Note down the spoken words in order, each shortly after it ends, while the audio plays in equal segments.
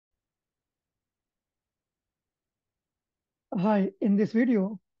Hi, in this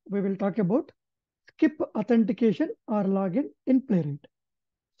video, we will talk about skip authentication or login in Playwright.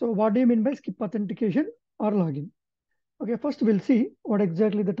 So what do you mean by skip authentication or login? Okay, first we'll see what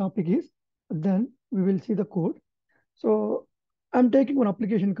exactly the topic is. Then we will see the code. So I'm taking one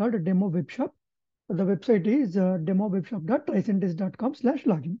application called a demo webshop. The website is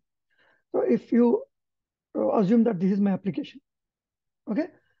demowebshop.tricentis.com/login. So if you assume that this is my application, okay.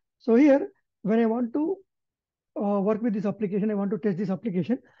 So here, when I want to work with this application, I want to test this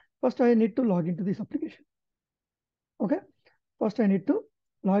application. First, I need to log into this application. Okay. First, I need to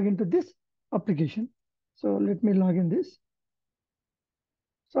log into this application. So let me log in this.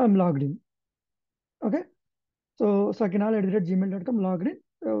 So I'm logged in. Okay. So sakinal@gmail.com logged in.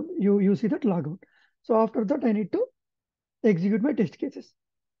 You see that logout. So after that, I need to execute my test cases.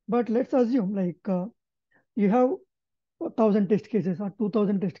 But let's assume you have 1,000 test cases or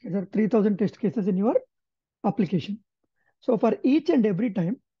 2,000 test cases or 3,000 test cases in your application. So for each and every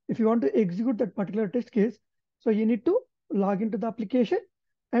time, if you want to execute that particular test case, so you need to log into the application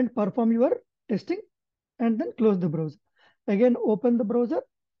and perform your testing and then close the browser. Again, open the browser,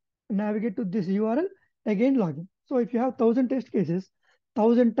 navigate to this URL, again login. So if you have 1,000 test cases,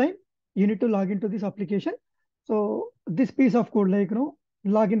 1,000 times you need to log into this application. So this piece of code,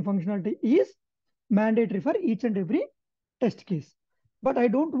 login functionality is mandatory for each and every test case. But I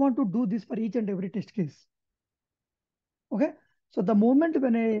don't want to do this for each and every test case. Okay. So the moment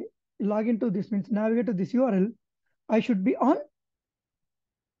when I log into this, means navigate to this URL, I should be on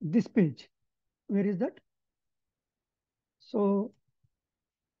this page. Where is that? So,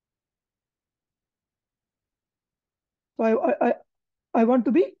 I want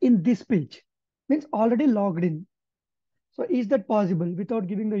to be in this page, means already logged in. So is that possible without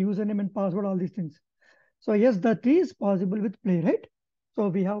giving the username and password, all these things? So yes, that is possible with Playwright. So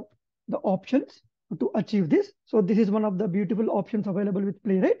we have the options to achieve this. So this is one of the beautiful options available with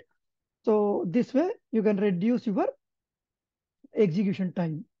Playwright. So this way you can reduce your execution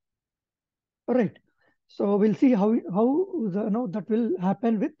time. All right. So we'll see how that will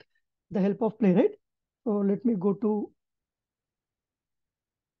happen with the help of Playwright. So let me go to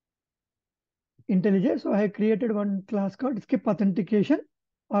IntelliJ. So I created one class called skip authentication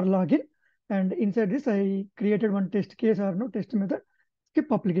or login. And inside this, I created one test case or no test method, skip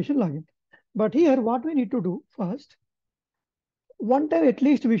application login. But here, what we need to do first, one time at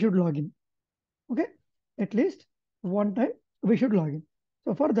least we should log in. Okay. At least one time we should log in.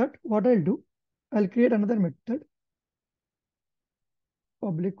 So for that, what I'll do, I'll create another method,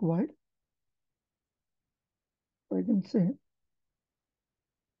 public void. So I can say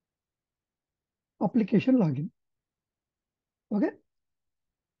application login. Okay.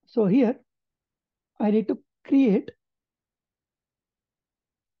 So here I need to create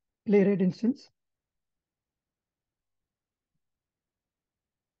Playwright instance,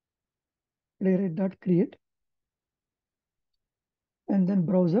 playwright.create, and then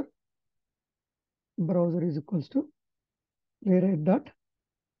browser is equals to playwright dot,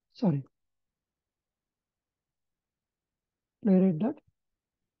 sorry, playwright dot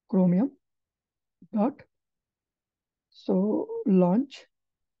chromium dot, so launch,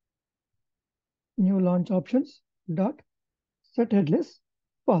 new launch options dot set headless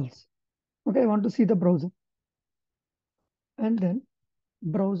false. Okay, I want to see the browser. And then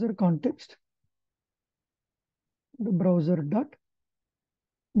browser context, the browser dot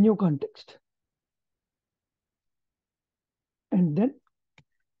new context. And then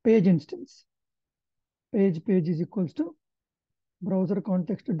page instance. Page is equals to browser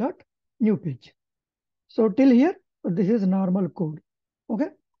context dot new page. So till here, this is normal code. Okay.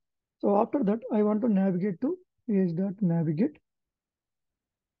 So after that, I want to navigate to page.navigate.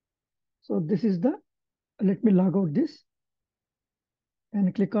 So this is the, let me log out this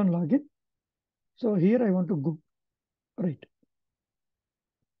and click on login. So here I want to go, right.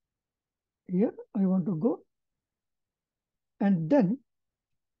 Here I want to go, and then,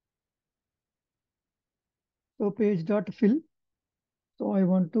 so page.fill. So I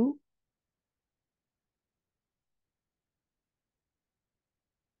want to,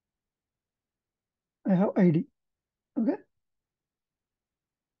 I have ID. Okay.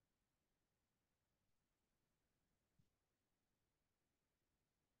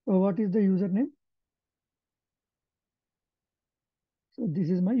 So what is the username? So this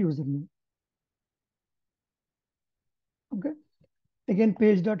is my username. Okay. Again,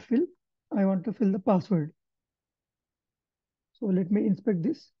 page.fill. I want to fill the password. So let me inspect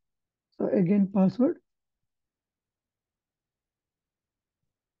this. So again, password.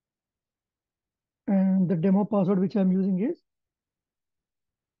 And the demo password which I'm using is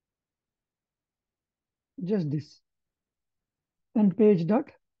just this. and page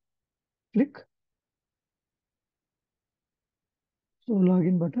dot click. So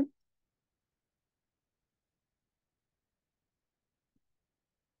login button.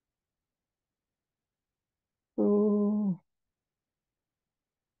 So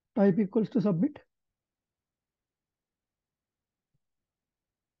type equals to submit.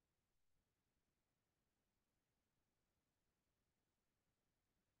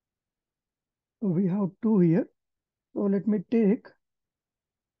 So we have two here. So let me take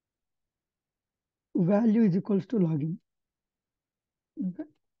value is equals to login. Okay.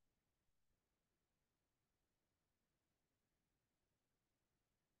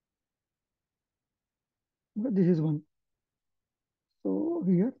 Okay, this is one. So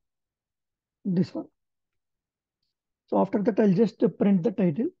here, this one. So after that, I'll just print the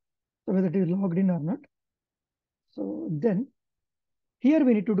title, so whether it is logged in or not. So then here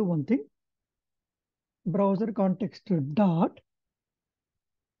we need to do one thing. Browser context dot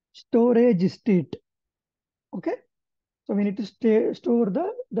storage state. Okay. So we need to store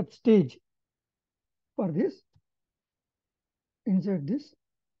that stage for this. Insert this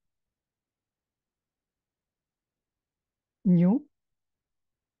new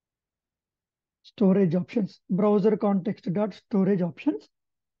storage options. Browser context dot storage options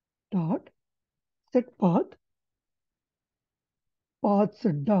dot set paths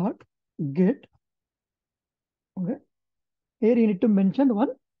dot get. Okay. Here you need to mention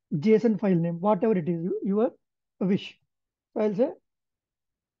one JSON file name, whatever it is, your wish. So I'll say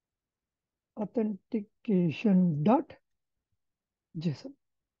authentication dot JSON.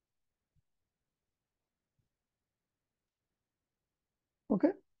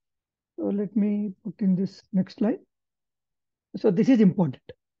 Okay. So let me put in this next line. So this is important.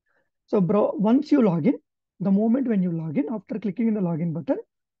 So once you log in, the moment when you log in, after clicking in the login button,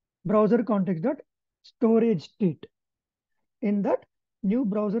 browser context dot storage state. In that new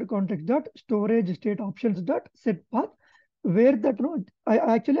browser context dot storage state options dot set path, where that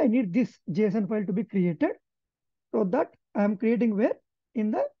I need this JSON file to be created. So that I am creating where?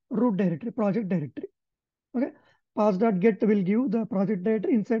 In the root directory, project directory. Okay. Path.get will give the project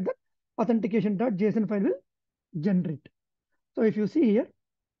directory. Inside the authentication.json file will generate. So if you see here,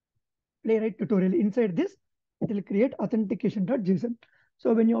 Playwright tutorial, inside this, it will create authentication.json.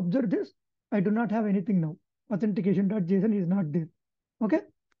 So when you observe this, I do not have anything now. Authentication.json is not there. Okay.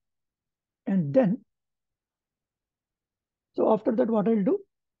 And then, so after that, what I'll do,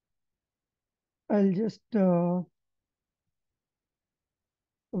 I'll just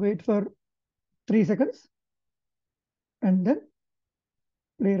wait for 3 seconds and then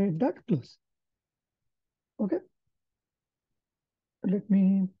playwright.close. Okay. Let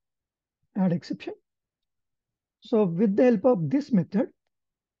me add exception. So with the help of this method,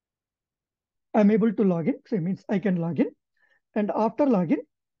 I'm able to log in. So it means I can log in. And after login,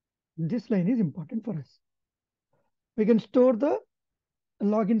 this line is important for us. We can store the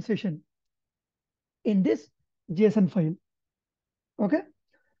login session in this JSON file. Okay.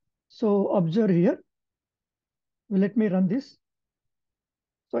 So observe here. Let me run this.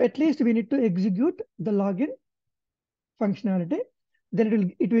 So at least we need to execute the login functionality.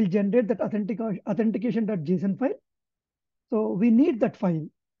 Then it will generate that authentication.json file. So we need that file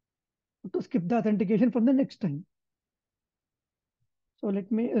to skip the authentication from the next time. So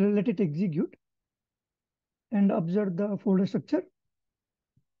let it execute and observe the folder structure.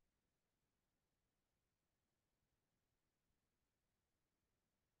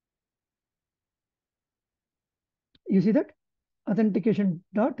 You see that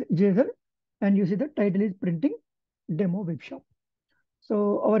authentication.json, and you see the title is printing demo web shop.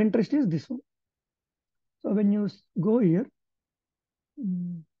 So our interest is this one. So when you go here,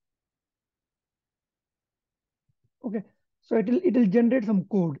 okay, so it will generate some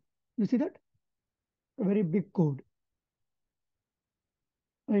code. You see that? A very big code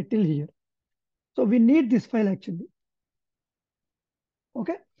right till here. So we need this file actually.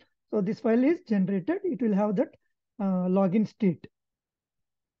 Okay, so this file is generated. It will have that login state.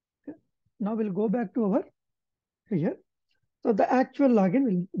 Okay. Now we'll go back to our here. So the actual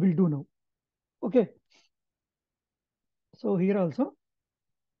login will do now. Okay. So here also.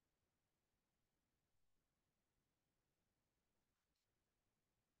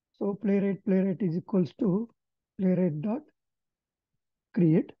 So playwright is equals to playwright dot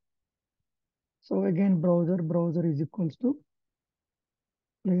create. So again, browser is equals to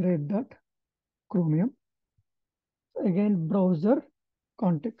playwright dot chromium. So again, browser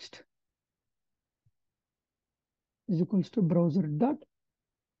context is equals to browser dot.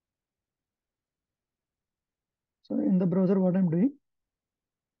 So in the browser, what I'm doing,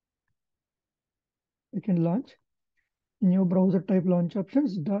 we can launch. new browser type launch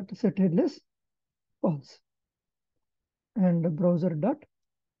options dot set headless false, and browser dot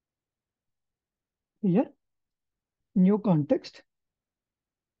here new context,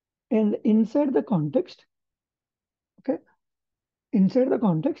 and inside the context, okay, inside the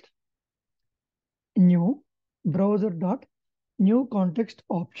context, new browser dot new context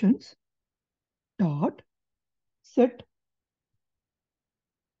options dot set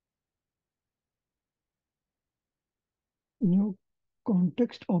new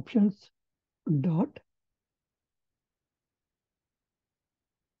context options dot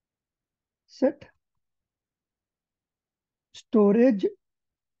set storage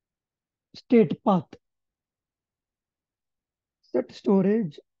state path. Set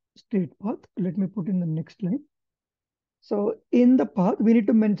storage state path. Let me put in the next line. So in the path, we need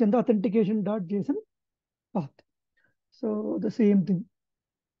to mention the authentication.json path. So the same thing.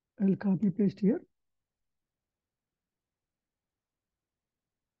 I'll copy paste here.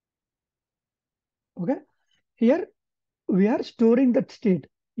 Okay. Here we are storing that state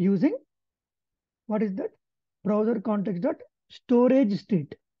using what is that? Browser context dot storage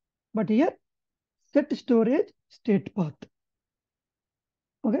state. But here set storage state path.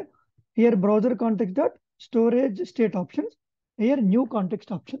 Okay. Here browser context dot storage state options. Here new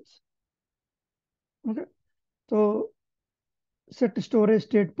context options. Okay. So set storage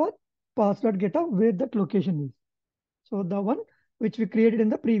state path path.getUp where that location is. So the one which we created in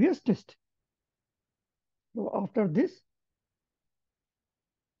the previous test. So after this,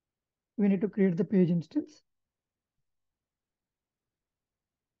 we need to create the page instance.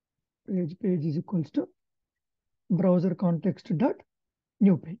 Page is equals to browser context dot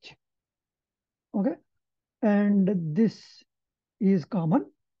new page. Okay. And this is common.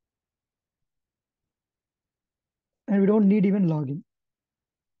 And we don't need even login.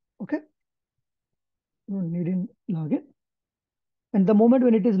 Okay. We don't need in login. And the moment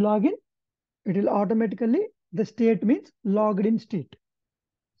when it is login, it will automatically, the state means logged in state.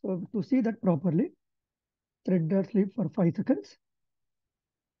 So to see that properly, thread.sleep for 5 seconds.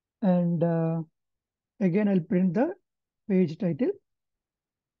 And again, I'll print the page title.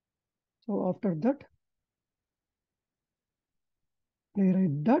 So after that,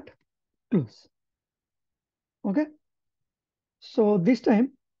 playwright dot close. Okay. So this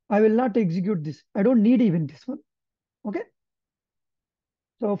time I will not execute this. I don't need even this one. Okay.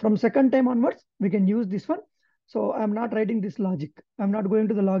 So from second time onwards, we can use this one. So I'm not writing this logic. I'm not going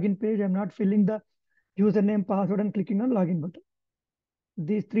to the login page. I'm not filling the username, password, and clicking on login button.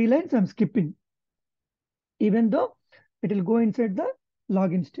 These 3 lines I'm skipping, even though it will go inside the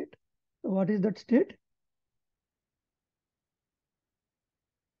login state. So what is that state?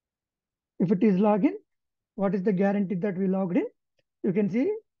 If it is login, what is the guarantee that we logged in? You can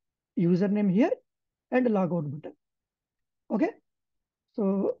see username here and logout button. Okay.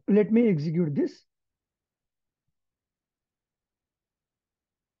 So let me execute this.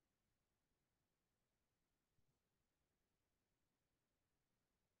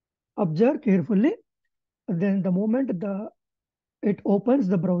 Observe carefully. Then the moment it opens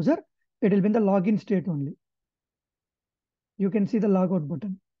the browser, it will be in the login state only. You can see the logout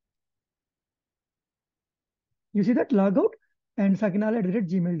button. You see that logout and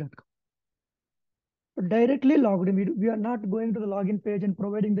sakinala@gmail.com. Directly logged in. We are not going to the login page and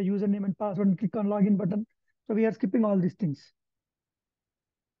providing the username and password and click on login button. So we are skipping all these things.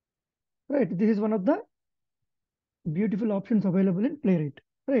 Right. This is one of the beautiful options available in Playwright.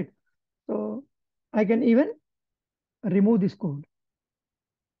 Right. So I can even remove this code.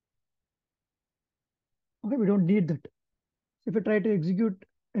 Okay, we don't need that. If I try to execute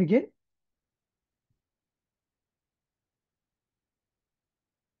again,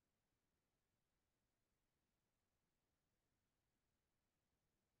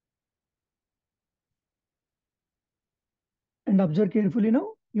 and observe carefully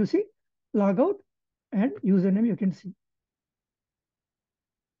now, you see logout and username you can see.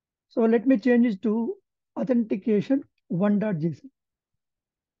 So let me change it to authentication 1.json.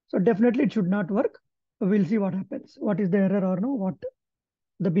 So definitely it should not work. We'll see what happens. What is the error or no, what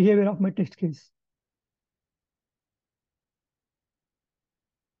the behavior of my test case.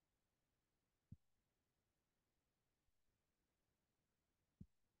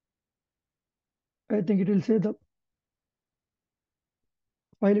 I think it will say the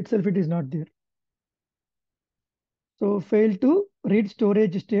file itself, it is not there. So fail to read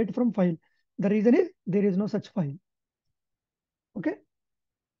storage state from file. The reason is there is no such file. Okay.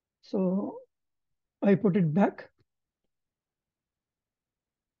 So I put it back.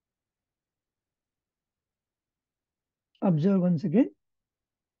 Observe once again.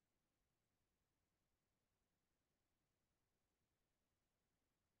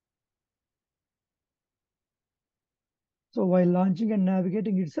 So while launching and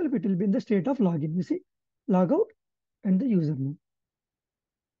navigating itself, it will be in the state of login. You see, logout and the username.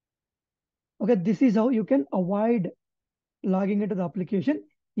 Okay, this is how you can avoid logging into the application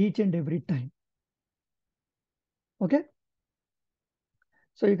each and every time. Okay,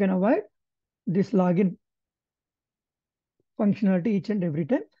 so you can avoid this login functionality each and every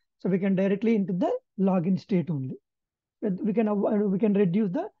time. So we can directly into the login state only. We can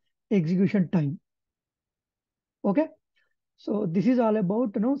reduce the execution time. Okay, so this is all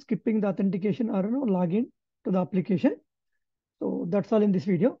about skipping the authentication or login to the application. So that's all in this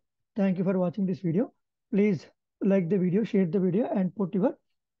video. Thank you for watching this video. Please like the video, share the video, and put your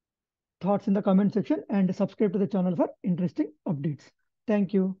thoughts in the comment section and subscribe to the channel for interesting updates.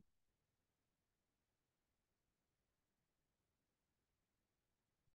 Thank you.